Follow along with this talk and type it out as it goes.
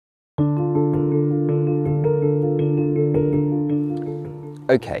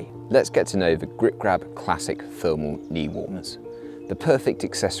Okay, let's get to know the GripGrab Classic Thermal Knee Warmers, the perfect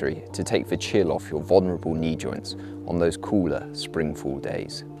accessory to take the chill off your vulnerable knee joints on those cooler spring-fall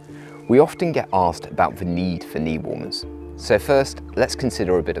days. We often get asked about the need for knee warmers, so first let's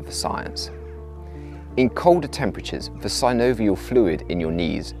consider a bit of the science. In colder temperatures, the synovial fluid in your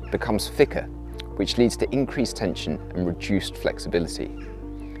knees becomes thicker, which leads to increased tension and reduced flexibility.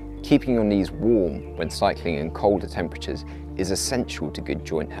 Keeping your knees warm when cycling in colder temperatures is essential to good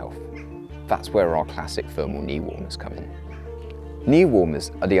joint health. That's where our classic thermal knee warmers come in. Knee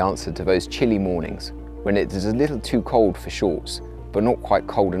warmers are the answer to those chilly mornings when it is a little too cold for shorts, but not quite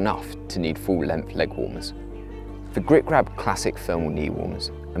cold enough to need full-length leg warmers. The GripGrab Classic Thermal Knee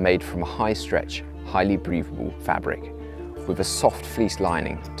Warmers are made from a high-stretch, highly breathable fabric with a soft fleece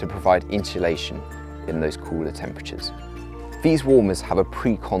lining to provide insulation in those cooler temperatures. These warmers have a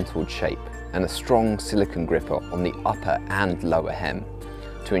pre-contoured shape and a strong silicone gripper on the upper and lower hem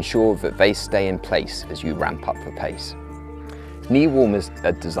to ensure that they stay in place as you ramp up the pace. Knee warmers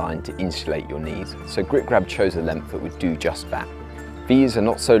are designed to insulate your knees, so GripGrab chose a length that would do just that. These are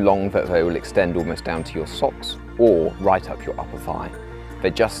not so long that they will extend almost down to your socks or right up your upper thigh.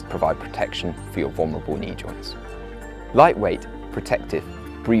 They just provide protection for your vulnerable knee joints. Lightweight, protective,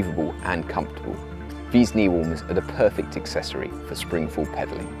 breathable and comfortable, these knee warmers are the perfect accessory for spring-fall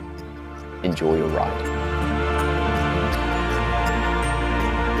pedaling. Enjoy your ride.